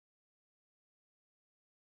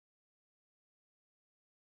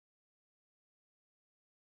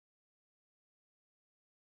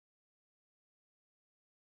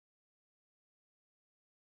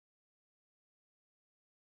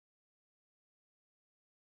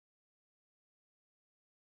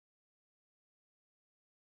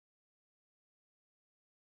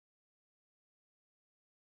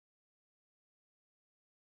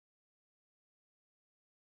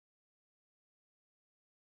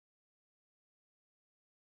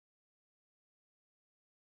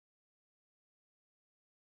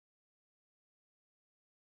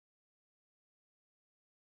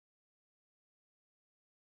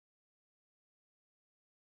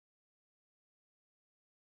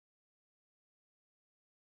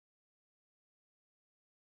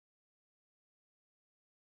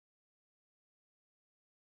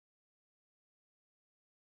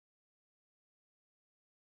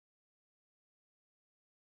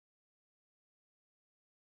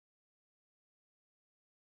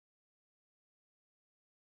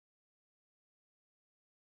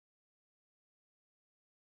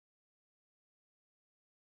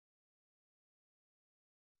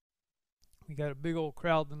We got a big old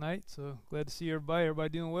crowd tonight, so glad to see everybody. Everybody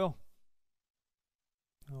doing well?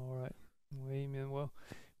 All right. Well, amen. Well,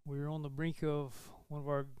 we're on the brink of one of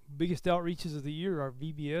our biggest outreaches of the year, our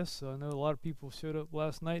VBS. So I know a lot of people showed up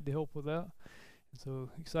last night to help with that. And so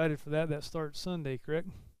excited for that. That starts Sunday, correct?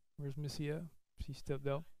 Where's Missy at? She stepped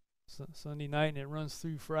out Sunday night, and it runs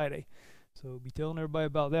through Friday. So be telling everybody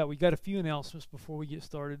about that. We got a few announcements before we get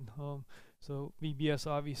started. So VBS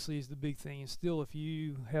obviously is the big thing. And still, if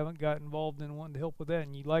you haven't got involved in wanting to help with that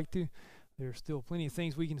and you'd like to, there's still plenty of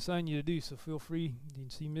things we can assign you to do. So feel free. You can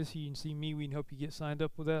see Missy, you can see me. We can help you get signed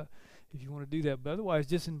up with that if you want to do that. But otherwise,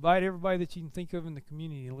 just invite everybody that you can think of in the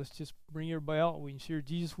community. And let's just bring everybody out. We can share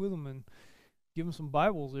Jesus with them and give them some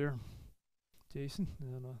Bibles there, Jason,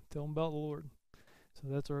 and tell them about the Lord. So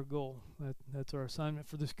that's our goal. That's our assignment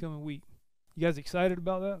for this coming week. You guys excited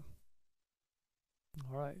about that?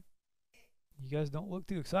 All right. You guys don't look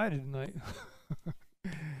too excited tonight.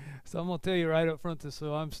 So I'm going to tell you right up front this,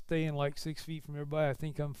 so I'm staying like 6 feet from everybody. I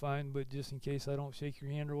think I'm fine, but just in case I don't shake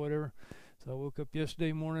your hand or whatever. So I woke up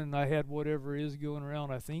yesterday morning and I had whatever is going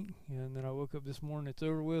around, I think. And then I woke up this morning, it's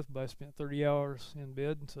over with, but I spent 30 hours in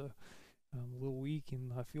bed. And so I'm a little weak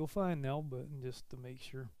and I feel fine now, but just to make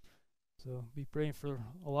sure. So be praying for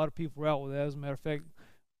a lot of people out with that. As a matter of fact,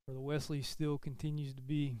 Brother Wesley still continues to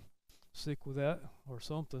be sick with that or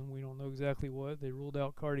something. We don't know exactly what. They ruled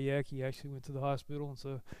out cardiac. He actually went to the hospital, and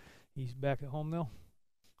so he's back at home now.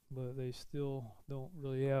 But they still don't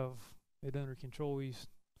really have it under control. He's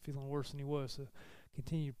feeling worse than he was. So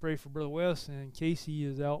continue to pray for Brother Wes. And Casey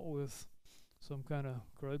is out with some kind of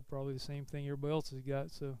crud, probably the same thing everybody else has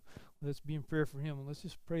got. So let's be in prayer for him. And let's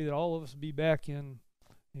just pray that all of us be back in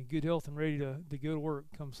good health and ready to go to work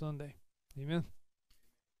come Sunday. Amen.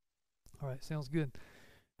 All right, sounds good.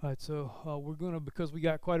 All right, so we're going to, because we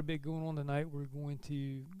got quite a bit going on tonight, we're going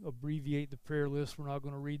to abbreviate the prayer list. We're not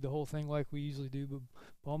going to read the whole thing like we usually do, but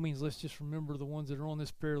by all means, let's just remember the ones that are on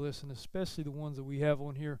this prayer list, and especially the ones that we have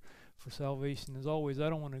on here for salvation. As always, I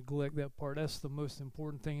don't want to neglect that part. That's the most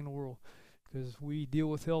important thing in the world, because we deal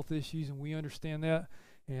with health issues, and we understand that,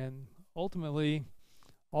 and ultimately,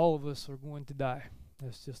 all of us are going to die.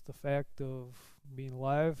 That's just the fact of being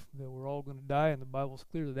alive, that we're all going to die, and the Bible's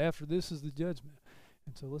clear that after this is the judgment.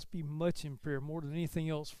 And so let's be much in prayer, more than anything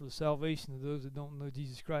else, for the salvation of those that don't know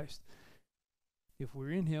Jesus Christ. If we're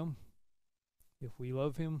in Him, if we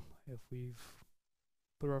love Him, if we've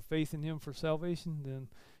put our faith in Him for salvation, then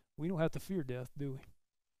we don't have to fear death, do we?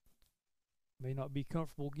 May not be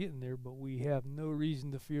comfortable getting there, but we have no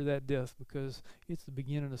reason to fear that death, because it's the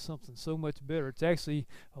beginning of something so much better. It's actually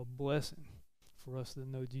a blessing for us that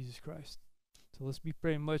know Jesus Christ. So let's be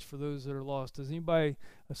praying much for those that are lost. Does anybody,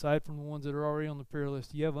 aside from the ones that are already on the prayer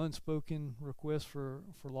list, do you have unspoken requests for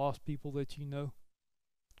lost people that you know?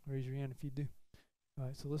 Raise your hand if you do. All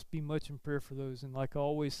right, so let's be much in prayer for those. And like I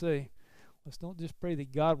always say, let's don't just pray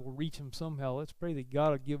that God will reach them somehow. Let's pray that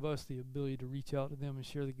God will give us the ability to reach out to them and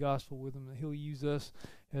share the gospel with them, that He'll use us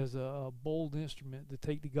as a bold instrument to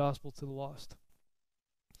take the gospel to the lost.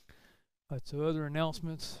 So other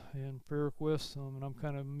announcements and prayer requests, and I'm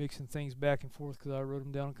kind of mixing things back and forth because I wrote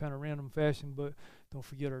them down in kind of random fashion, but don't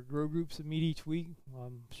forget our grow groups that meet each week.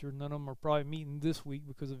 I'm sure none of them are probably meeting this week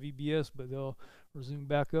because of VBS, but they'll resume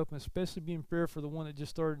back up, and especially be in prayer for the one that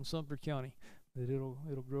just started in Sumter County, that it'll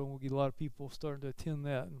grow and we'll get a lot of people starting to attend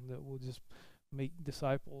that, and that we'll just make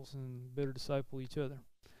disciples and better disciple each other.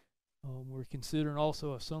 We're considering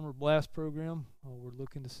also a summer blast program. We're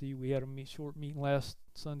looking to see, we had a short meeting last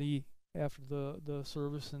Sunday after the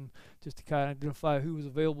service, and just to kind of identify who was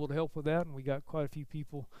available to help with that, and we got quite a few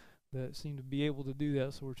people that seem to be able to do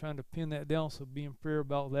that, so we're trying to pin that down. So be in prayer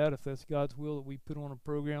about that, if that's God's will, that we put on a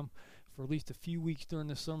program for at least a few weeks during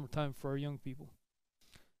this summertime for our young people.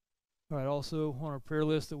 All right, also on our prayer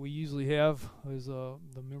list that we usually have is the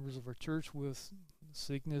members of our church with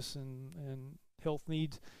sickness and health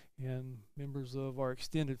needs, and members of our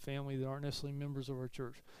extended family that aren't necessarily members of our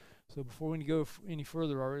church. So before we go any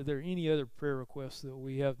further, are there any other prayer requests that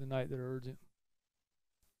we have tonight that are urgent?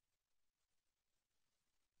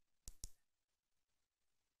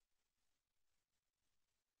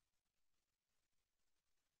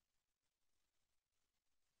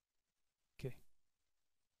 Okay.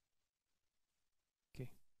 Okay.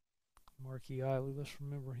 Marky Eiley, let's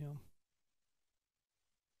remember him.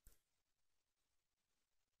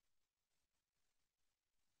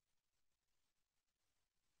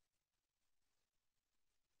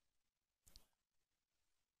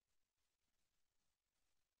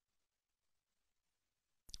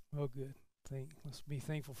 Oh, good. Let's be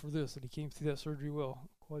thankful for this, that he came through that surgery well.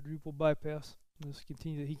 Quadruple bypass. Let's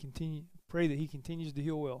pray that he continues to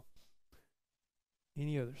heal well.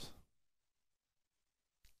 Any others?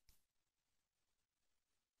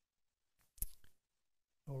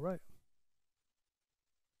 All right.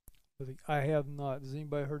 I have not. Has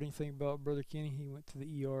anybody heard anything about Brother Kenny? He went to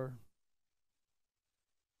the ER.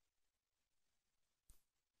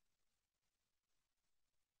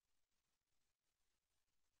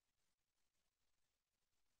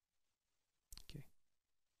 Okay.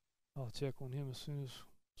 I'll check on him as soon as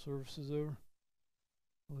service is over.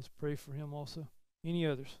 Let's pray for him also. Any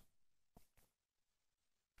others?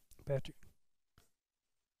 Patrick.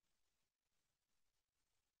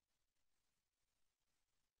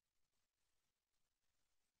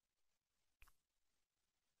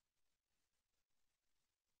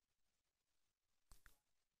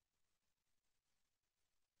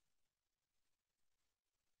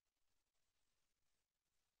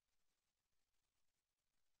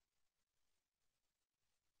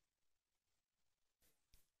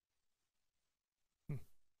 Hmm.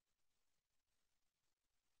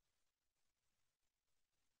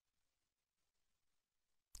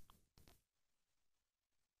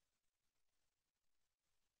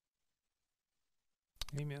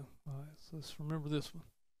 Amen. All right, so let's remember this one.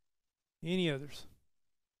 Any others?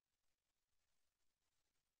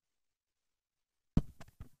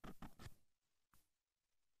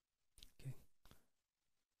 Okay.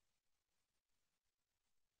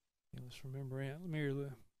 Yeah, let's remember Aunt Mary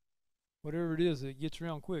Lou. Whatever it is, it gets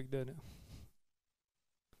around quick, doesn't it?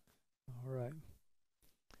 All right.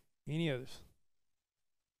 Any others?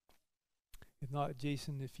 If not,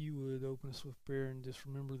 Jason, if you would open us with prayer and just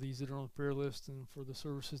remember these that are on the prayer list and for the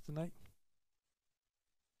services tonight.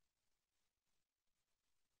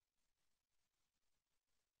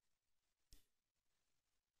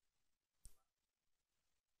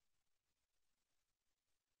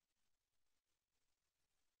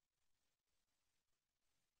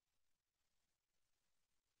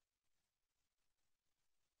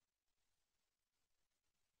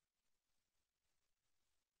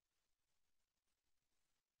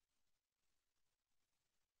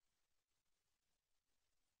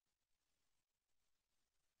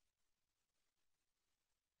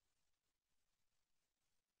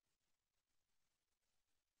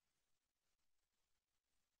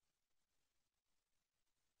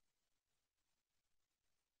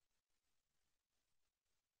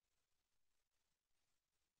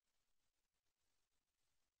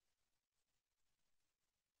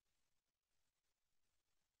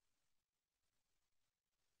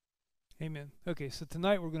 Amen. Okay, so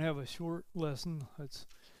tonight we're going to have a short lesson. It's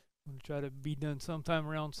going to try to be done sometime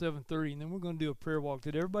around 7:30, and then we're going to do a prayer walk.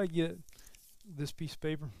 Did everybody get this piece of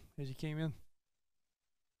paper as you came in?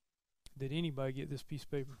 Did anybody get this piece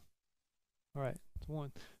of paper? All right, it's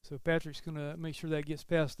one. So Patrick's going to make sure that gets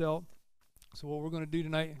passed out. So what we're going to do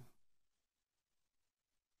tonight,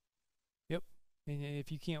 yep, and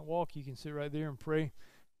if you can't walk, you can sit right there and pray,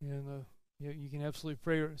 and you can absolutely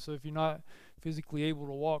pray. So if you're not physically able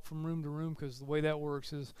to walk from room to room, because the way that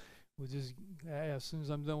works is we'll just, as soon as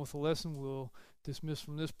I'm done with the lesson, we'll dismiss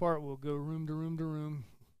from this part. We'll go room to room to room,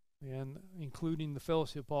 and including the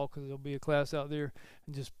fellowship hall, because there'll be a class out there,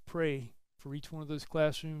 and just pray for each one of those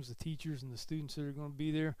classrooms, the teachers and the students that are going to be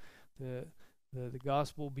there, that the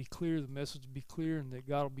gospel will be clear, the message will be clear, and that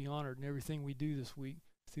God will be honored in everything we do this week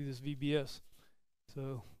through this VBS.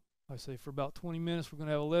 So I say for about 20 minutes, we're going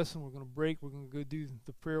to have a lesson. We're going to break. We're going to go do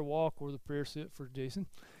the prayer walk or the prayer sit for Jason.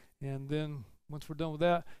 And then once we're done with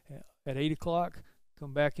that, at 8 o'clock,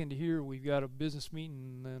 come back into here. We've got a business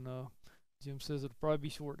meeting, and then Jim says it'll probably be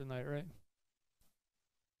short tonight, right?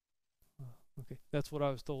 Okay, that's what I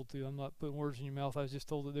was told too. I'm not putting words in your mouth. I was just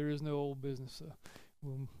told that there is no old business, so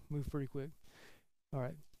we'll move pretty quick. All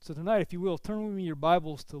right, so tonight, if you will, turn with me your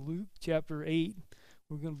Bibles to Luke chapter 8.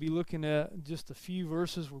 We're going to be looking at just a few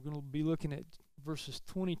verses. We're going to be looking at verses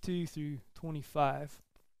 22 through 25.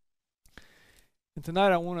 And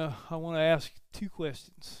tonight I want to ask two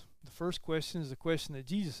questions. The first question is the question that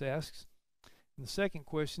Jesus asks, and the second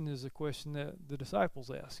question is the question that the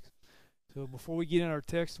disciples ask. So before we get in our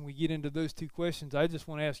text and we get into those two questions, I just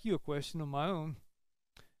want to ask you a question of my own.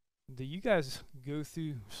 Do you guys go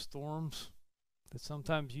through storms that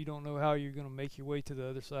sometimes you don't know how you're going to make your way to the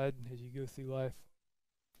other side as you go through life?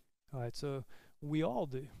 All right, so we all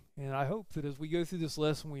do. And I hope that as we go through this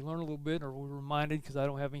lesson, we learn a little bit, or we're reminded, because I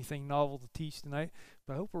don't have anything novel to teach tonight,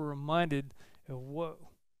 but I hope we're reminded of what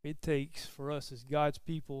it takes for us as God's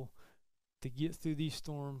people to get through these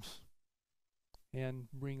storms and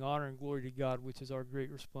bring honor and glory to God, which is our great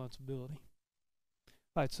responsibility.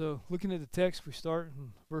 All right, so looking at the text, we start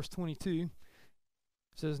in verse 22.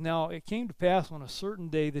 It says, "Now it came to pass on a certain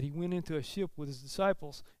day that he went into a ship with his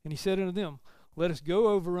disciples, and he said unto them, Let us go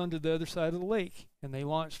over unto the other side of the lake. And they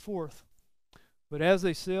launched forth. But as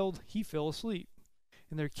they sailed, he fell asleep.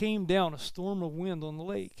 and there came down a storm of wind on the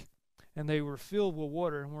lake, and they were filled with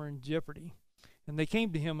water and were in jeopardy. And they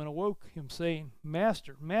came to him and awoke him, saying,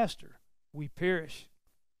 Master, Master, we perish.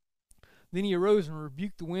 Then he arose and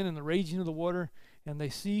rebuked the wind and the raging of the water, and they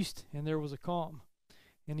ceased, and there was a calm.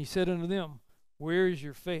 And he said unto them, Where is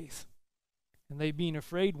your faith? And they, being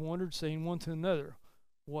afraid, wondered, saying one to another,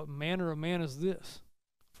 What manner of man is this?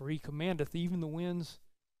 For he commandeth even the winds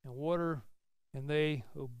and water, and they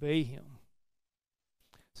obey him.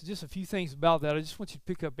 So just a few things about that. I just want you to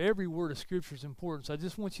pick up every word of Scripture's importance. I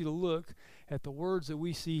just want you to look at the words that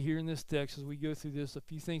we see here in this text as we go through this. A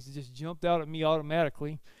few things that just jumped out at me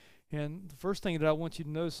automatically. And the first thing that I want you to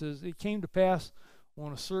notice is it came to pass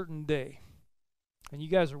on a certain day. And you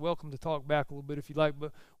guys are welcome to talk back a little bit if you like,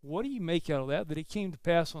 but what do you make out of that? That it came to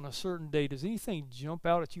pass on a certain day. Does anything jump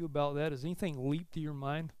out at you about that? Does anything leap to your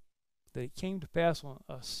mind? That it came to pass on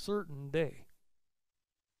a certain day.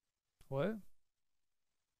 What?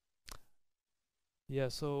 Yeah,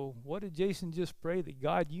 so what did Jason just pray? That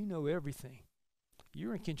God, you know everything.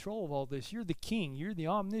 You're in control of all this. You're the king. You're the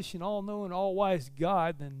omniscient, all-knowing, all-wise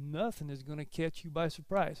God. Then nothing is going to catch you by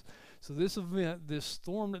surprise. So this event, this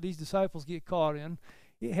storm that these disciples get caught in,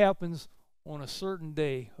 it happens on a certain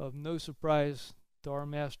day of no surprise to our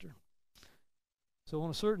Master. So on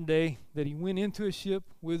a certain day that he went into a ship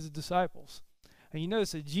with his disciples. And you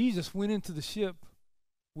notice that Jesus went into the ship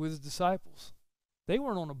with his disciples. They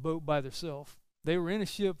weren't on a boat by themselves. They were in a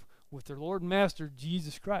ship with their Lord and Master,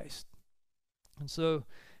 Jesus Christ. And so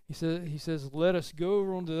he says, let us go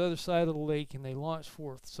over on the other side of the lake, and they launched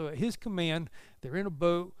forth. So at his command, they're in a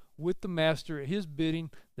boat with the Master. At his bidding,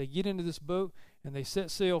 they get into this boat, and they set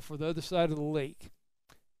sail for the other side of the lake.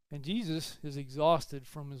 And Jesus is exhausted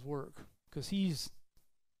from his work because he's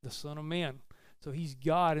the Son of Man. So he's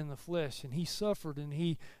God in the flesh, and he suffered and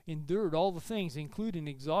he endured all the things, including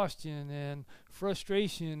exhaustion and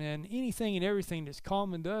frustration and anything and everything that's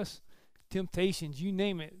common to us, temptations, you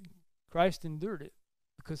name it. Christ endured it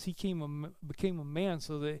because he became a man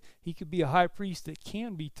so that he could be a high priest that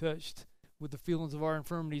can be touched with the feelings of our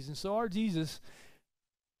infirmities. And so our Jesus,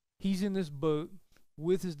 he's in this boat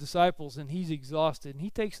with his disciples, and he's exhausted, and he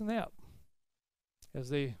takes a nap as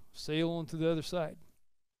they sail on to the other side.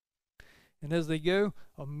 And as they go,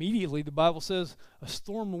 immediately the Bible says a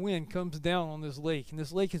storm of wind comes down on this lake. And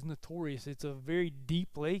this lake is notorious. It's a very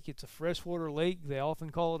deep lake. It's a freshwater lake. They often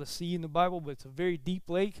call it a sea in the Bible, but it's a very deep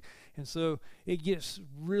lake. And so it gets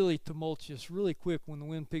really tumultuous really quick when the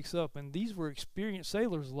wind picks up. And these were experienced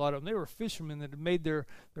sailors, a lot of them. They were fishermen that had made their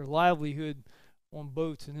livelihood on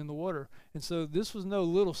boats and in the water. And so this was no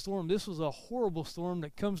little storm. This was a horrible storm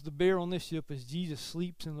that comes to bear on this ship as Jesus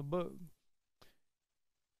sleeps in the boat.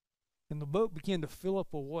 And the boat began to fill up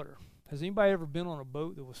with water. Has anybody ever been on a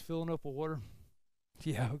boat that was filling up with water?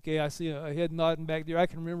 Yeah, okay, I see a head nodding back there. I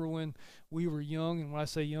can remember when we were young, and when I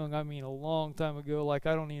say young, I mean a long time ago. Like,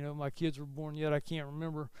 I don't even know if my kids were born yet. I can't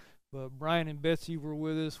remember. But Brian and Betsy were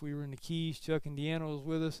with us. We were in the Keys. Chuck and Deanna was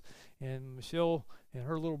with us. And Michelle and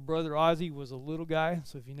her little brother Ozzy was a little guy.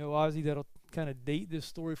 So if you know Ozzy, that'll kind of date this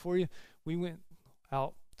story for you. We went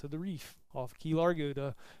out to the reef off Key Largo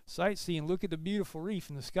to sightsee and look at the beautiful reef.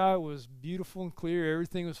 And the sky was beautiful and clear.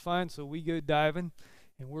 Everything was fine. So we go diving,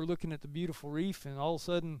 and we're looking at the beautiful reef. And all of a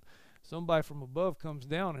sudden, somebody from above comes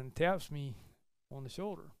down and taps me on the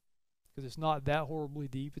shoulder. Because it's not that horribly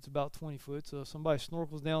deep. It's about 20 foot. So somebody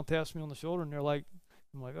snorkels down, taps me on the shoulder, and I'm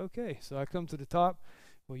like, okay. So I come to the top.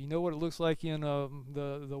 Well, you know what it looks like in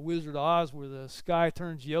the Wizard of Oz where the sky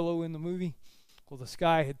turns yellow in the movie? Well, the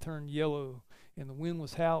sky had turned yellow, and the wind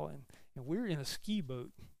was howling. And we were in a ski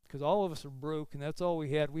boat because all of us are broke, and that's all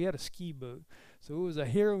we had. We had a ski boat. So it was a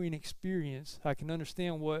harrowing experience. I can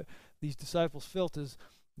understand what these disciples felt as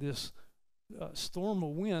this storm of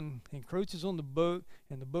wind encroaches on the boat,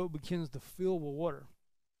 and the boat begins to fill with water.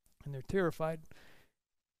 And they're terrified.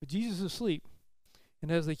 But Jesus is asleep.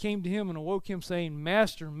 And as they came to him and awoke him, saying,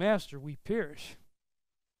 Master, Master, we perish.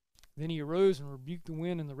 Then he arose and rebuked the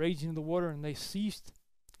wind and the raging of the water, and they ceased,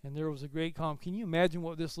 and there was a great calm. Can you imagine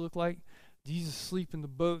what this looked like? Jesus asleep in the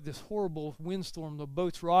boat, this horrible windstorm, the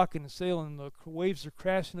boat's rocking and sailing, the waves are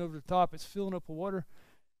crashing over the top, it's filling up with water,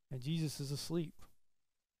 and Jesus is asleep.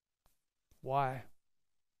 Why?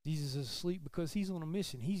 Jesus is asleep because he's on a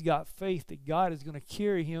mission. He's got faith that God is going to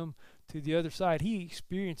carry him to the other side. He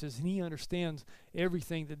experiences and he understands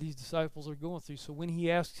everything that these disciples are going through. So when he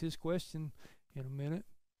asks his question in a minute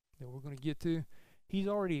that we're going to get to, he's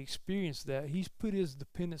already experienced that. He's put his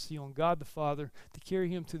dependency on God the Father to carry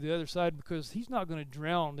him to the other side because he's not going to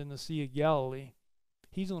drown in the Sea of Galilee.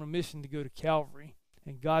 He's on a mission to go to Calvary,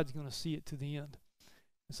 and God's going to see it to the end.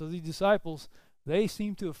 And so these disciples, They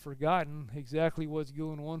seem to have forgotten exactly what's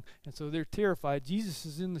going on, and so they're terrified. Jesus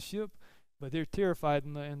is in the ship, but they're terrified,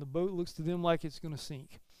 and the boat looks to them like it's going to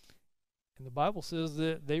sink. And the Bible says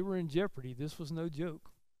that they were in jeopardy. This was no joke.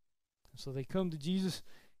 And so they come to Jesus,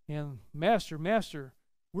 and Master, Master,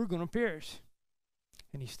 we're going to perish.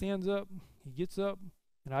 And he stands up, he gets up,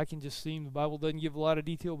 and I can just see him. The Bible doesn't give a lot of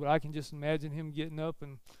detail, but I can just imagine him getting up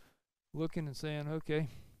and looking and saying, okay.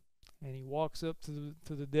 And he walks up to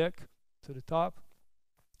the deck, to the top,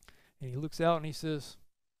 and he looks out and he says,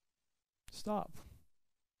 stop,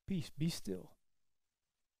 peace, be still.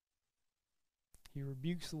 He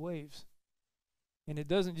rebukes the waves. And it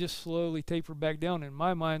doesn't just slowly taper back down. In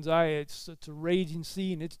my mind's eye, it's a raging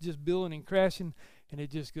sea, and it's just billowing and crashing, and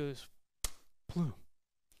it just goes, plume.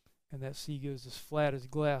 And that sea goes as flat as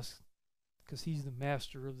glass, because he's the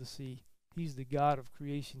master of the sea. He's the God of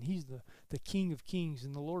creation. He's the King of kings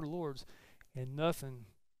and the Lord of lords, and nothing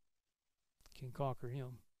can conquer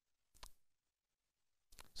him.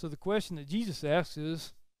 So the question that Jesus asks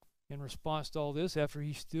is, in response to all this, after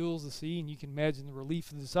he stills the sea, and you can imagine the relief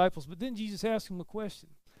of the disciples, but then Jesus asks them a question.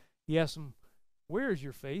 He asks them, where is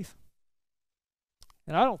your faith?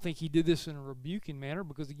 And I don't think he did this in a rebuking manner,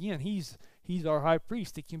 because again, he's our high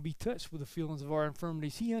priest that can be touched with the feelings of our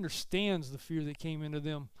infirmities. He understands the fear that came into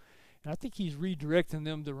them. And I think he's redirecting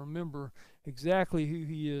them to remember exactly who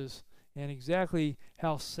he is and exactly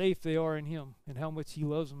how safe they are in him and how much he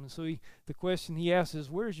loves them. And so the question he asks is,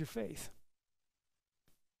 where's your faith?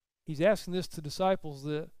 He's asking this to disciples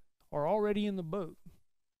that are already in the boat.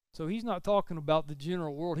 So he's not talking about the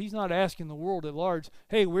general world. He's not asking the world at large,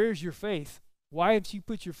 hey, where's your faith? Why haven't you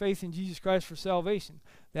put your faith in Jesus Christ for salvation?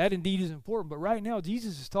 That indeed is important. But right now,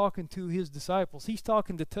 Jesus is talking to his disciples. He's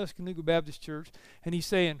talking to Tuscaloosa Baptist Church, and he's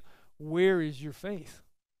saying, where is your faith?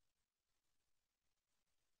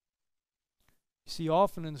 You see,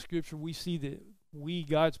 often in the Scripture, we see that we,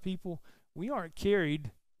 God's people, we aren't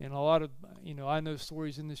carried. And a lot of, I know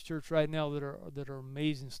stories in this church right now that are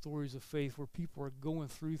amazing stories of faith where people are going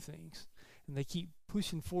through things and they keep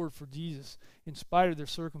pushing forward for Jesus in spite of their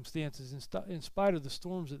circumstances, in spite of the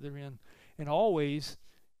storms that they're in. And always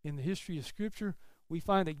in the history of Scripture, we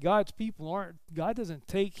find that God doesn't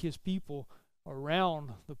take his people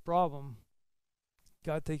around the problem.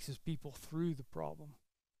 God takes his people through the problem.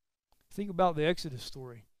 Think about the Exodus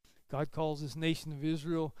story. God calls this nation of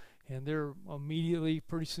Israel, and they're immediately,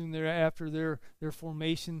 pretty soon thereafter their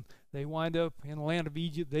formation, they wind up in the land of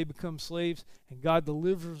Egypt. They become slaves, and God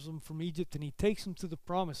delivers them from Egypt, and he takes them to the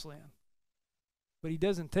promised land. But he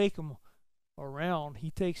doesn't take them around. He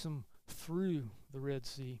takes them through the Red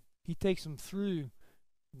Sea. He takes them through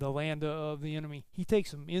the land of the enemy. He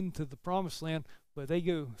takes them into the promised land, but they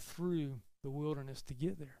go through the wilderness to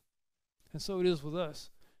get there. And so it is with us.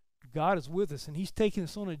 God is with us, and he's taking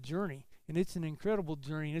us on a journey, and it's an incredible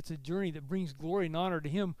journey, and it's a journey that brings glory and honor to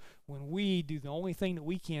him when we do the only thing that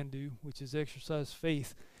we can do, which is exercise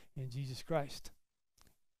faith in Jesus Christ.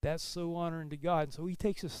 That's so honoring to God. And so he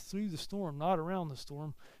takes us through the storm, not around the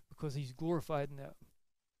storm, because he's glorified in that.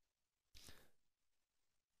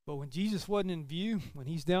 But when Jesus wasn't in view, when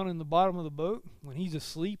he's down in the bottom of the boat, when he's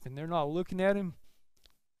asleep and they're not looking at him,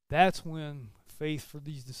 that's when faith for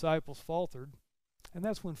these disciples faltered. And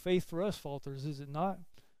that's when faith for us falters, is it not?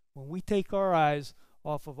 When we take our eyes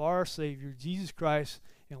off of our Savior, Jesus Christ,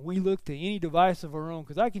 and we look to any device of our own.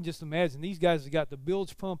 Because I can just imagine these guys have got the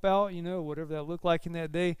bilge pump out, whatever that looked like in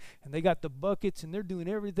that day, and they got the buckets, and they're doing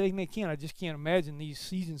everything they can. I just can't imagine these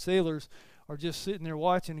seasoned sailors are just sitting there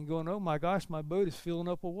watching and going, oh my gosh, my boat is filling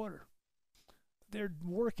up with water. They're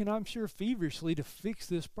working, I'm sure, feverishly to fix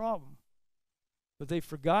this problem. But they've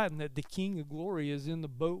forgotten that the King of Glory is in the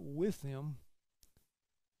boat with them,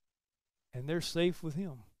 and they're safe with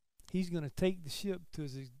him. He's going to take the ship to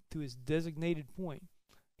his designated point.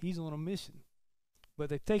 He's on a mission. But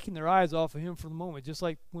they've taken their eyes off of him for the moment, just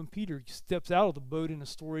like when Peter steps out of the boat in a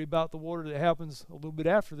story about the water that happens a little bit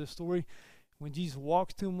after this story, when Jesus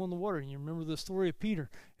walks to him on the water. And you remember the story of Peter,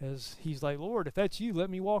 as he's like, Lord, if that's you, let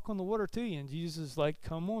me walk on the water to you. And Jesus is like,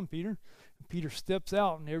 come on, Peter. And Peter steps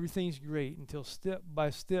out, and everything's great until step by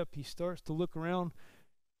step he starts to look around,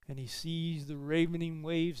 and he sees the ravening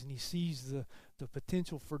waves, and he sees the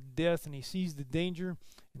potential for death, and he sees the danger,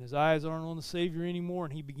 and his eyes aren't on the Savior anymore,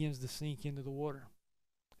 and he begins to sink into the water.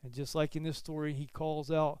 And just like in this story, he calls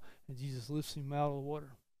out, and Jesus lifts him out of the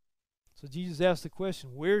water. So Jesus asked the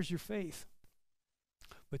question, where's your faith?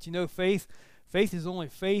 But faith is only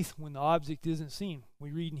faith when the object isn't seen.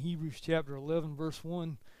 We read in Hebrews chapter 11, verse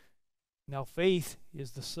 1, now faith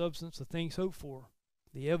is the substance of things hoped for,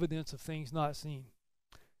 the evidence of things not seen.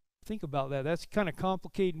 Think about that. That's kind of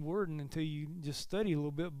complicated wording until you just study a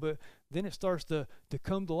little bit, but then it starts to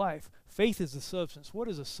come to life. Faith is the substance. What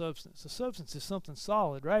is a substance? A substance is something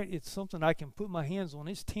solid, right? It's something I can put my hands on.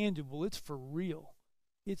 It's tangible. It's for real.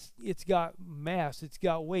 It's got mass. It's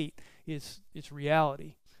got weight. It's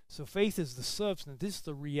reality. So faith is the substance. This is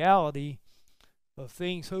the reality of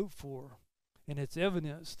things hoped for, and it's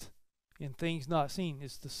evidenced in things not seen.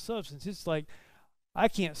 It's the substance. It's like, I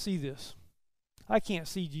can't see this. I can't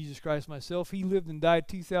see Jesus Christ myself. He lived and died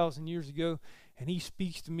 2,000 years ago, and he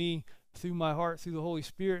speaks to me through my heart, through the Holy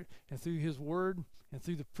Spirit, and through his word, and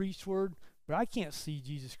through the preached word. But I can't see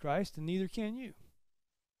Jesus Christ, and neither can you.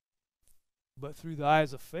 But through the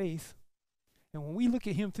eyes of faith. And when we look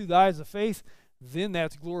at him through the eyes of faith, then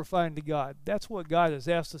that's glorifying to God. That's what God has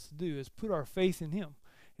asked us to do, is put our faith in him.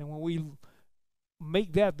 And when we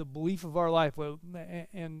make that the belief of our life, well,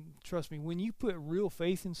 and trust me, when you put real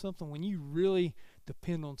faith in something, when you really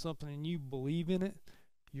depend on something and you believe in it,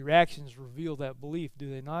 your actions reveal that belief, do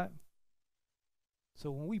they not?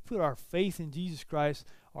 So when we put our faith in Jesus Christ,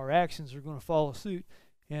 our actions are going to follow suit,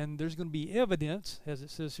 and there's going to be evidence, as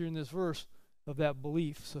it says here in this verse, of that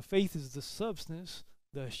belief. So faith is the substance,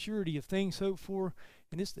 the surety of things hoped for,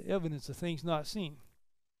 and it's the evidence of things not seen.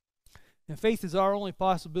 And faith is our only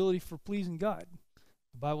possibility for pleasing God.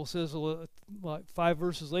 The Bible says, like 5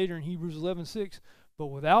 verses later in Hebrews 11:6, but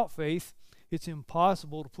without faith it's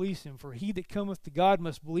impossible to please him. For he that cometh to God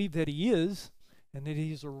must believe that he is, and that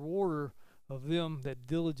he is a rewarder of them that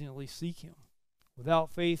diligently seek him.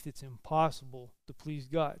 Without faith it's impossible to please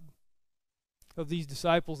God. Of these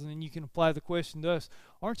disciples, and then you can apply the question to us,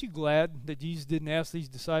 aren't you glad that Jesus didn't ask these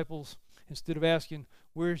disciples, instead of asking,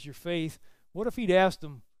 where's your faith, what if he'd asked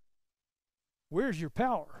them, where's your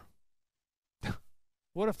power?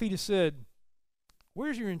 What if he'd have said,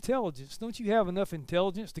 where's your intelligence? Don't you have enough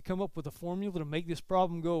intelligence to come up with a formula to make this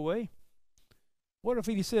problem go away? What if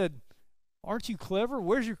he'd have said, aren't you clever?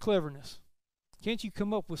 Where's your cleverness? Can't you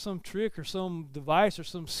come up with some trick or some device or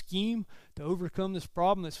some scheme to overcome this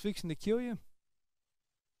problem that's fixing to kill you?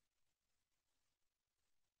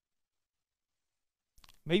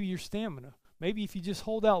 Maybe your stamina. Maybe if you just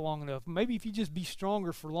hold out long enough. Maybe if you just be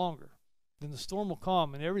stronger for longer, then the storm will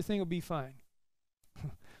calm and everything will be fine.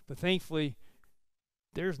 But thankfully,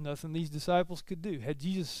 there's nothing these disciples could do. Had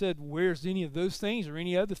Jesus said, where's any of those things or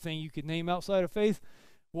any other thing you could name outside of faith,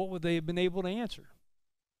 what would they have been able to answer?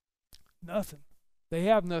 Nothing. They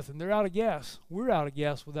have nothing. They're out of gas. We're out of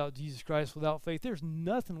gas without Jesus Christ, without faith. There's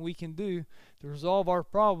nothing we can do to resolve our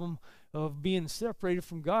problem of being separated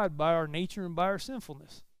from God by our nature and by our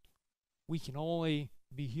sinfulness. We can only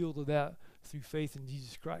be healed of that through faith in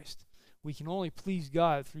Jesus Christ. We can only please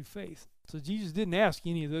God through faith. So Jesus didn't ask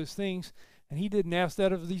any of those things, and he didn't ask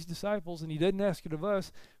that of these disciples, and he doesn't ask it of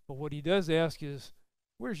us. But what he does ask is,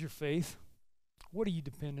 where's your faith? What are you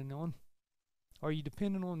dependent on? Are you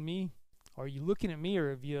dependent on me? Are you looking at me,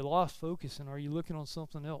 or have you lost focus, and are you looking on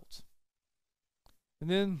something else? And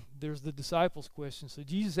then there's the disciples' question. So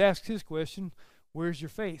Jesus asks his question, where's your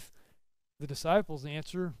faith? The disciples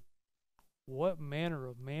answer, what manner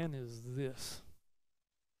of man is this?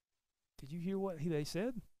 Did you hear what they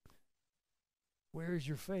said? Where is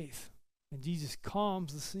your faith? And Jesus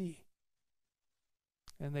calms the sea.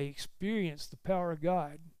 And they experience the power of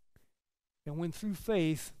God. And when through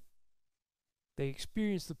faith they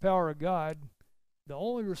experience the power of God, the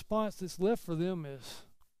only response that's left for them is,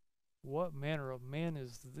 what manner of man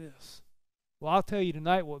is this? Well, I'll tell you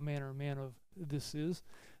tonight what manner of man of this is.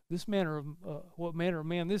 What manner of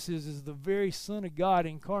man this is the very Son of God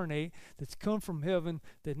incarnate that's come from heaven,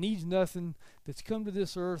 that needs nothing, that's come to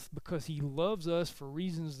this earth because he loves us for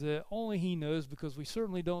reasons that only he knows, because we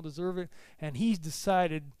certainly don't deserve it, and he's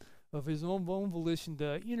decided of his own volition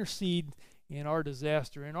to intercede in our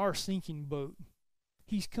disaster, in our sinking boat.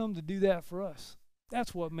 He's come to do that for us.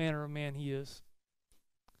 That's what manner of man he is.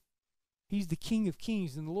 He's the King of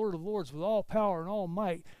kings and the Lord of lords with all power and all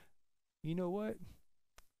might. You know what?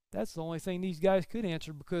 That's the only thing these guys could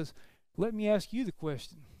answer, because let me ask you the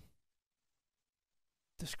question.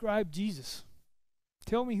 Describe Jesus.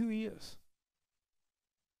 Tell me who he is.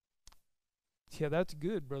 Yeah, that's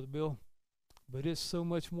good, Brother Bill. But it's so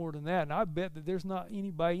much more than that. And I bet that there's not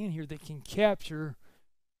anybody in here that can capture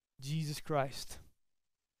Jesus Christ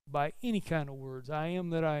by any kind of words. I am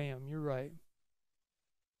that I am. You're right.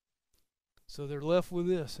 So they're left with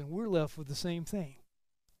this, and we're left with the same thing.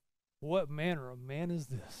 What manner of man is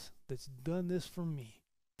this that's done this for me,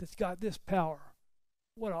 that's got this power?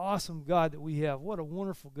 What an awesome God that we have. What a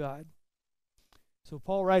wonderful God. So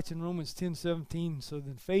Paul writes in Romans 10:17, so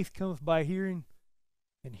then faith cometh by hearing,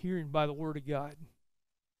 and hearing by the word of God.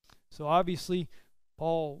 So obviously,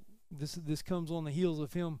 Paul This comes on the heels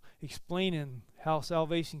of him explaining how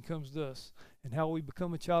salvation comes to us and how we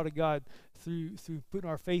become a child of God through putting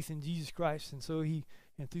our faith in Jesus Christ. And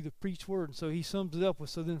through the preached word. And so he sums it up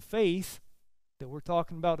with, so then faith that we're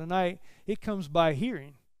talking about tonight, it comes by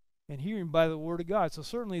hearing, and hearing by the word of God. So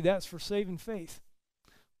certainly that's for saving faith,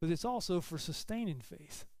 but it's also for sustaining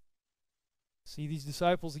faith. See, these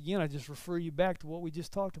disciples, again, I just refer you back to what we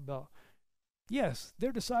just talked about. Yes,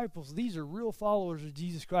 they're disciples. These are real followers of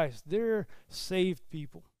Jesus Christ. They're saved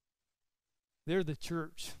people. They're the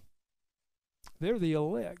church. They're the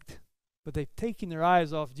elect. But they've taken their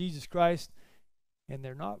eyes off Jesus Christ, and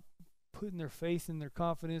they're not putting their faith and their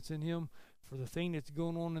confidence in him for the thing that's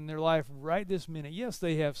going on in their life right this minute. Yes,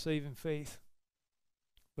 they have saving faith,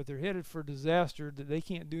 but they're headed for disaster that they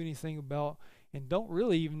can't do anything about and don't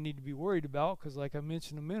really even need to be worried about, because like I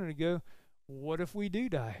mentioned a minute ago, what if we do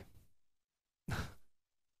die?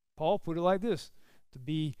 Paul put it like this: to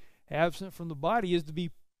be absent from the body is to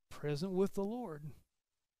be present with the Lord.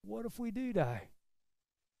 What if we do die?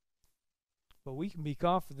 But we can be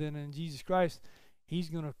confident in Jesus Christ. He's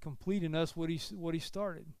going to complete in us what he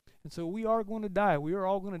started. And so we are going to die. We are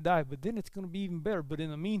all going to die, but then it's going to be even better. But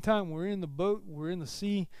in the meantime, we're in the boat, we're in the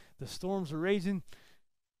sea, the storms are raging,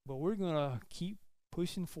 but we're going to keep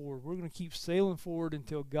pushing forward. We're going to keep sailing forward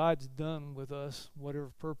until God's done with us,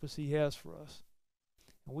 whatever purpose he has for us.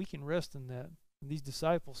 And we can rest in that. And these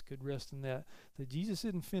disciples could rest in that Jesus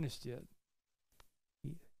isn't finished yet.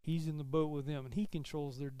 He's in the boat with them, and he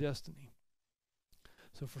controls their destiny.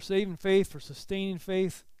 So for saving faith, for sustaining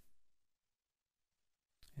faith,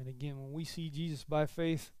 and again, when we see Jesus by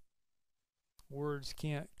faith, words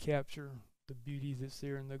can't capture the beauty that's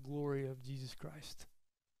there and the glory of Jesus Christ.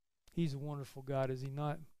 He's a wonderful God, is he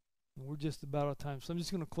not? And we're just about out of time. So I'm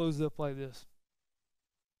just going to close it up like this.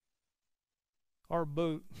 Our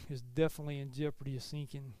boat is definitely in jeopardy of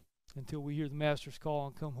sinking until we hear the Master's call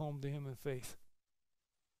and come home to him in faith.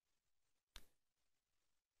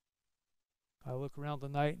 I look around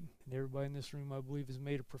tonight, and everybody in this room, I believe, has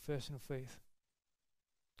made a profession of faith.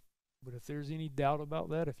 But if there's any doubt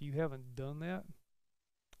about that, if you haven't done that,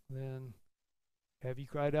 then have you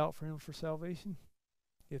cried out for him for salvation?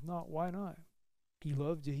 If not, why not? He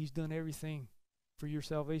loved you. He's done everything for your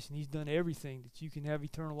salvation. He's done everything that you can have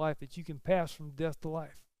eternal life, that you can pass from death to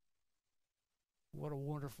life. What a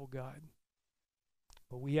wonderful God.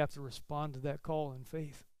 But we have to respond to that call in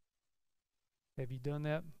faith. Have you done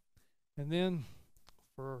that? And then,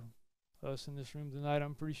 for us in this room tonight,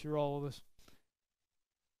 I'm pretty sure all of us,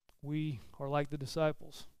 we are like the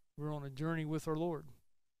disciples. We're on a journey with our Lord.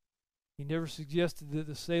 He never suggested that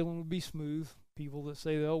the sailing would be smooth. People that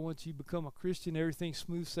say, oh, once you become a Christian, everything's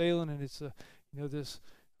smooth sailing and it's this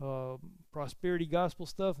prosperity gospel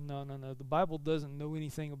stuff. No. The Bible doesn't know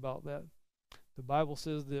anything about that. The Bible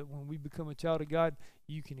says that when we become a child of God,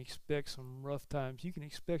 you can expect some rough times. You can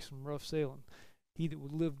expect some rough sailing. He that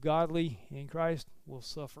would live godly in Christ will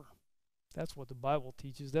suffer. That's what the Bible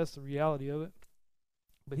teaches. That's the reality of it.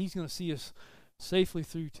 But he's going to see us safely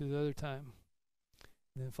through to the other time.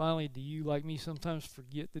 And then finally, do you, like me, sometimes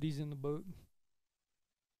forget that he's in the boat?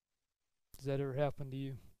 Does that ever happen to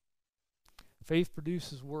you? Faith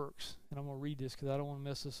produces works. And I'm going to read this because I don't want to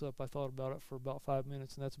mess this up. I thought about it for about 5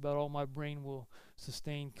 minutes, and that's about all my brain will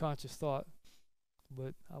sustain conscious thought.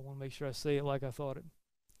 But I want to make sure I say it like I thought it.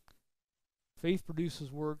 Faith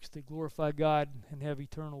produces works that glorify God and have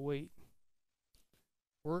eternal weight.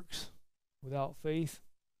 Works without faith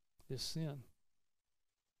is sin.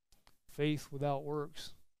 Faith without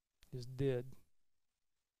works is dead.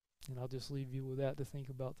 And I'll just leave you with that to think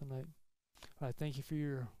about tonight. I thank you for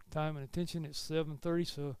your time and attention. It's 7:30,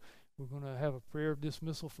 so we're going to have a prayer of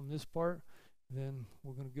dismissal from this part. Then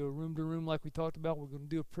we're going to go room to room like we talked about. We're going to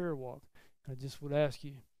do a prayer walk. I just would ask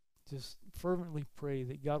you, just fervently pray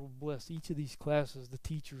that God will bless each of these classes, the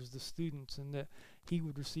teachers, the students, and that he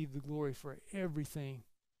would receive the glory for everything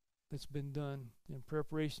that's been done in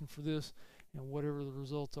preparation for this, and whatever the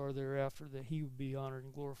results are thereafter, that he would be honored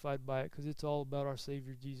and glorified by it, because it's all about our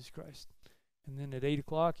Savior Jesus Christ. And then at 8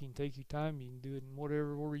 o'clock, you can take your time. You can do it in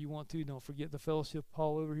whatever order you want to. Don't forget the fellowship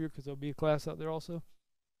hall over here, because there'll be a class out there also.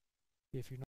 If you're not